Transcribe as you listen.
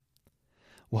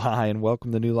Well, hi, and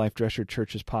welcome to New Life Dresser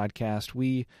Church's podcast.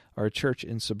 We are a church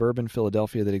in suburban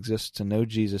Philadelphia that exists to know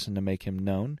Jesus and to make him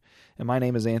known. And my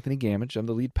name is Anthony Gamage. I'm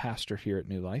the lead pastor here at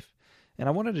New Life. And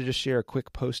I wanted to just share a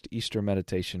quick post-Easter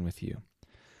meditation with you.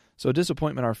 So a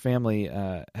disappointment our family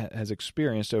has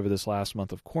experienced over this last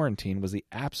month of quarantine was the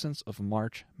absence of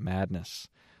March Madness,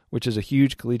 which is a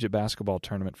huge collegiate basketball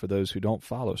tournament for those who don't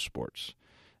follow sports.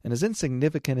 And as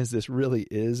insignificant as this really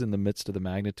is in the midst of the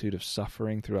magnitude of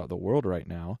suffering throughout the world right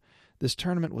now, this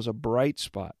tournament was a bright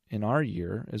spot in our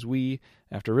year as we,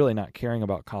 after really not caring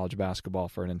about college basketball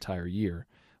for an entire year,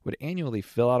 would annually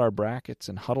fill out our brackets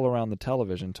and huddle around the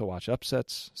television to watch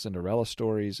upsets, Cinderella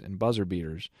stories, and buzzer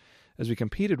beaters as we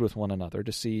competed with one another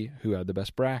to see who had the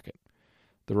best bracket.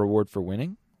 The reward for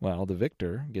winning? Well, the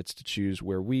victor gets to choose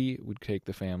where we would take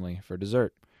the family for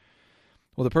dessert.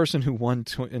 Well, the person who won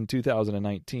in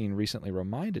 2019 recently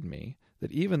reminded me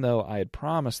that even though I had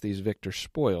promised these victor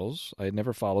spoils, I had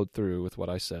never followed through with what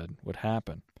I said would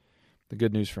happen. The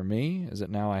good news for me is that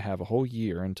now I have a whole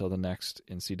year until the next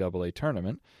NCAA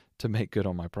tournament to make good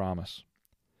on my promise.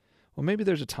 Well, maybe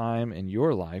there's a time in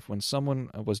your life when someone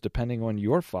was depending on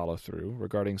your follow-through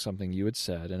regarding something you had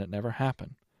said and it never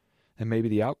happened. And maybe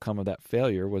the outcome of that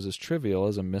failure was as trivial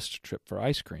as a missed trip for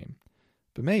ice cream.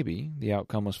 But maybe the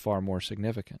outcome was far more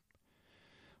significant.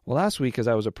 Well, last week as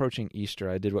I was approaching Easter,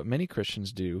 I did what many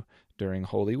Christians do during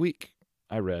Holy Week.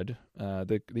 I read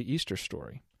the Easter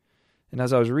story. And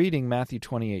as I was reading Matthew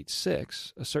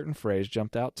 28:6, a certain phrase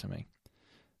jumped out to me.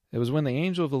 It was when the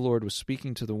angel of the Lord was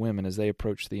speaking to the women as they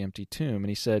approached the empty tomb, and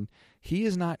he said, "He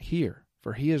is not here,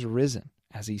 for he is risen,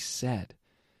 as he said.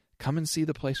 Come and see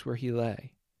the place where he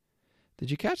lay."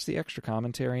 Did you catch the extra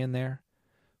commentary in there?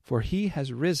 For he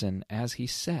has risen as he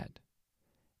said.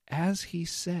 As he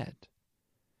said.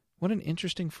 What an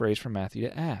interesting phrase for Matthew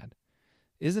to add.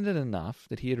 Isn't it enough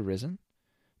that he had risen?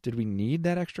 Did we need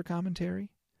that extra commentary?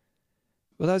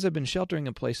 Well, as I've been sheltering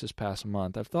in place this past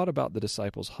month, I've thought about the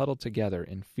disciples huddled together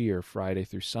in fear Friday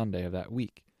through Sunday of that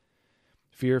week.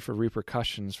 Fear for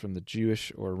repercussions from the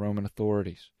Jewish or Roman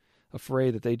authorities.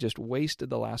 Afraid that they just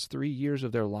wasted the last 3 years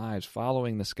of their lives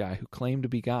following this guy who claimed to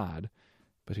be God,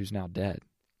 but who's now dead.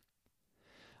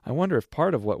 I wonder if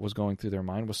part of what was going through their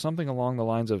mind was something along the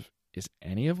lines of, is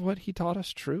any of what he taught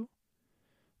us true?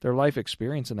 Their life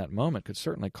experience in that moment could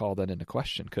certainly call that into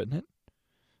question, couldn't it?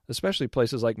 Especially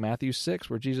places like Matthew 6,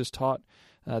 where Jesus taught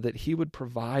that he would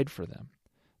provide for them,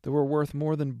 that we're worth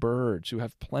more than birds who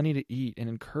have plenty to eat, and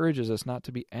encourages us not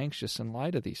to be anxious in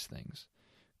light of these things.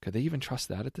 Could they even trust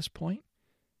that at this point?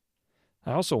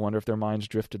 I also wonder if their minds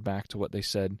drifted back to what they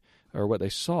said or what they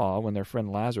saw when their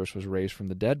friend Lazarus was raised from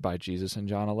the dead by Jesus in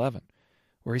John 11,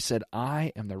 where he said,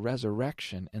 "I am the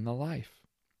resurrection and the life."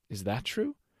 Is that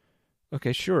true?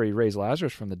 Okay, sure, he raised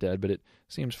Lazarus from the dead, but it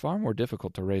seems far more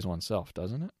difficult to raise oneself,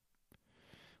 doesn't it?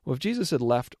 Well, if Jesus had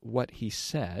left what he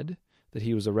said, that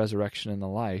he was the resurrection and the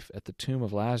life, at the tomb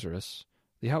of Lazarus,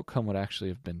 the outcome would actually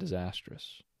have been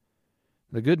disastrous.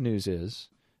 The good news is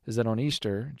that on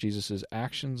Easter, Jesus'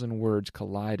 actions and words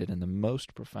collided in the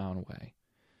most profound way.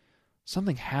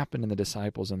 Something happened in the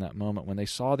disciples in that moment when they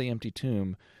saw the empty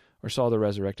tomb or saw the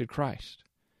resurrected Christ.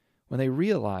 When they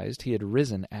realized he had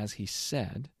risen as he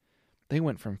said, they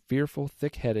went from fearful,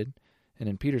 thick-headed, and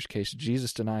in Peter's case,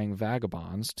 Jesus-denying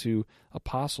vagabonds to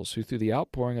apostles who, through the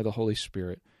outpouring of the Holy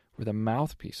Spirit, were the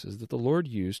mouthpieces that the Lord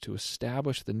used to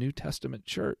establish the New Testament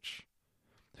church,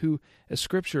 who, as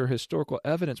Scripture historical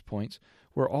evidence points,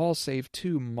 were all save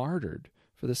two martyred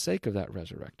for the sake of that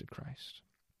resurrected Christ.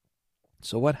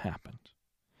 So what happened?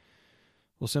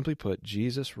 Well, simply put,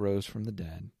 Jesus rose from the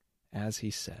dead as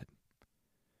he said.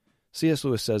 C.S.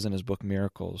 Lewis says in his book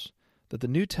Miracles that the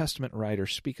New Testament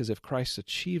writers speak as if Christ's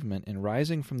achievement in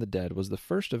rising from the dead was the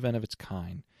first event of its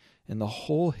kind in the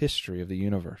whole history of the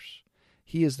universe.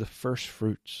 He is the first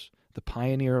fruits, the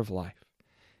pioneer of life.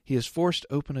 He has forced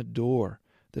open a door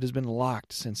that has been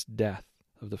locked since death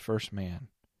of the first man.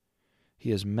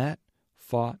 He has met,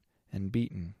 fought, and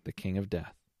beaten the king of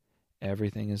death.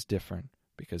 Everything is different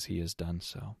because he has done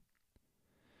so.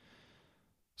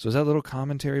 So is that little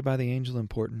commentary by the angel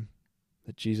important?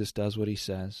 That Jesus does what he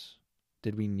says?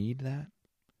 Did we need that?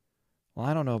 Well,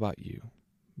 I don't know about you,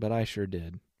 but I sure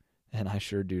did, and I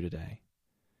sure do today.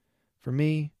 For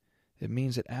me, it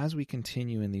means that as we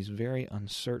continue in these very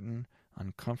uncertain,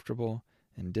 uncomfortable,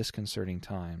 and disconcerting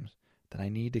times, that I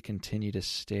need to continue to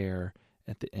stare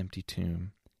at the empty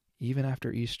tomb, even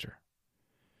after Easter.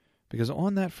 Because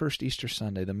on that first Easter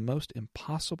Sunday, the most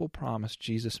impossible promise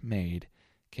Jesus made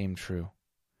came true.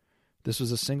 This was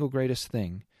the single greatest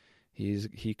thing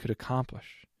he could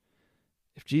accomplish.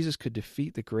 If Jesus could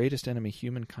defeat the greatest enemy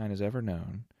humankind has ever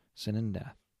known, sin and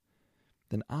death,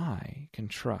 then I can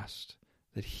trust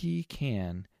that he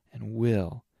can and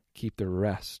will keep the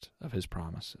rest of his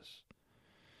promises.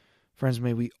 Friends,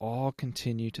 may we all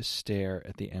continue to stare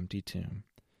at the empty tomb,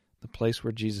 the place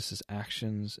where Jesus'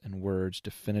 actions and words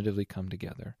definitively come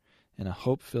together in a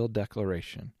hope-filled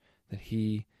declaration that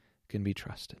he can be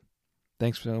trusted.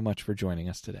 Thanks so much for joining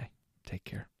us today. Take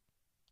care.